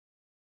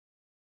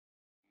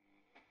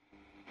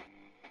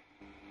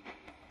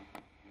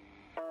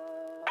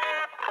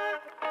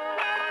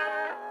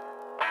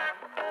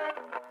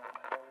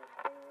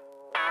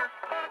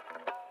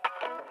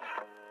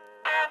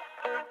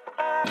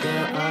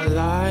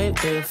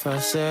lied if I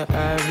said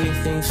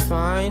everything's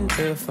fine.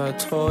 If I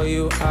told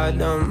you I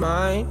don't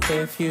mind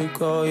if you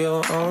go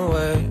your own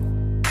way.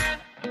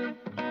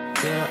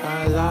 Yeah,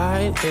 I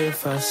lied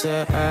if I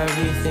said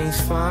everything's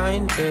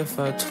fine. If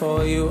I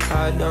told you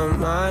I don't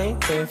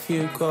mind if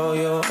you go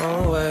your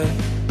own way.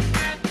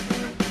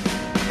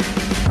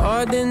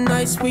 All the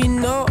nights we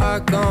know are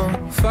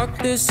gone. Fuck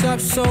this up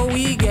so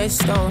we get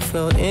stoned.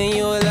 Feel in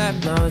your lap,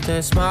 now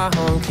that's my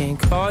home. Can't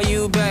call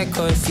you back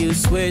cause you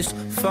switched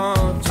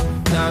phones.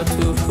 Now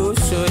to who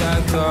should I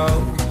go?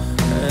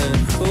 And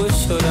who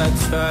should I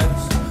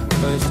trust?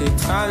 Cause the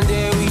time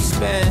that we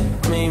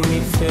spent made me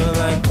feel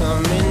like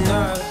I'm in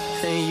love.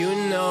 And you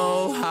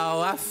know how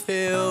I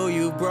feel.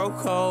 You broke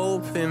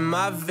hope in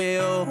my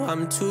veil.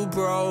 I'm too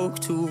broke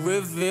to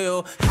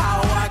reveal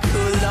how I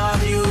could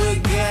love you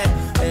again.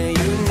 And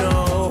you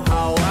know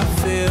how I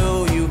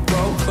feel. You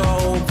broke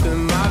hope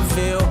in my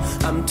veil.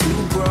 I'm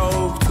too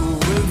broke to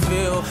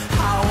reveal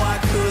how I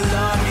could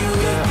love you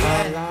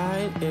again. I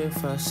lied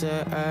if I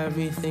said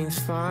everything's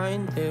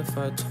fine. If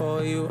I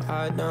told you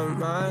I don't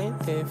mind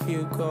if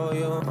you go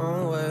your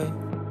own way.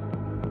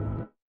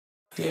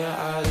 Yeah,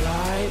 I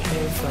lied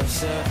if I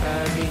said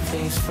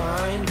everything's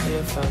fine.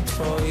 If I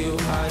told you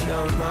I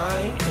don't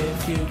mind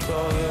if you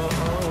go your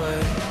own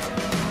way.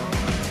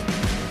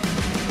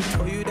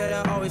 Told you that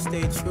I always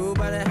stay true,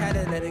 but I had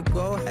to let it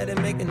go. Had to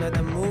make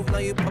another move. Now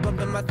you pop up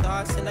in my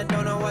thoughts and I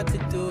don't know what to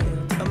do.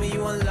 Tell me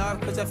you want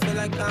love cause I feel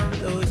like I'm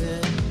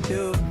losing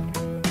you.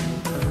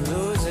 I'm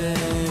losing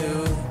you.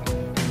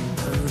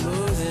 I'm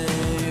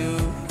losing you.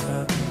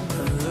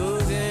 I'm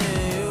losing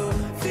you.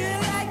 Feel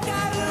like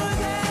I'm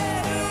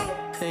losing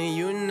you. And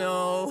you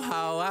know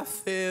how I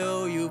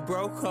feel. You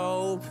broke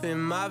hope in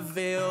my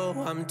veil.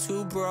 I'm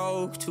too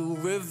broke to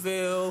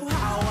reveal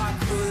how I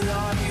could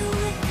love you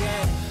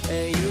again.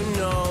 And you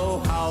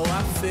know how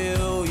I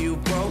feel. You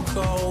broke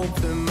hope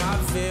in my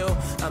veil.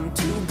 I'm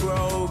too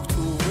broke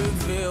to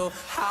reveal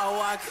how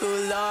I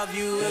could love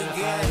you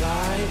again. I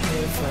lied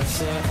if I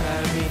said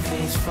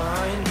everything's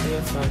fine.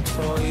 If I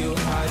told you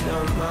I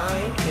don't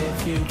mind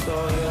if you go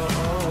your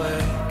own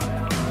way.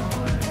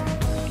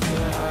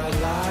 Yeah, I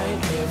lied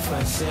if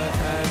I said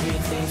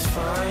everything's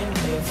fine.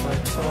 If I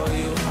told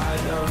you I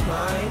don't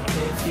mind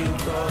if you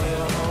go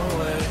your own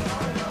way.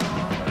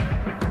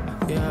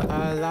 Yeah,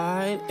 I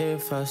lied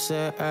if I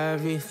said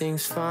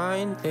everything's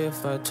fine.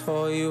 If I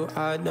told you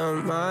I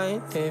don't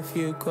mind if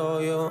you go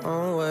your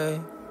own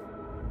way.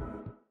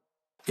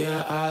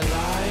 Yeah, I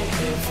lied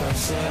if I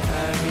said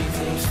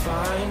everything's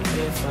fine.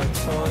 If I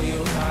told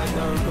you I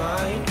don't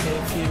mind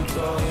if you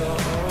go your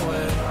own way.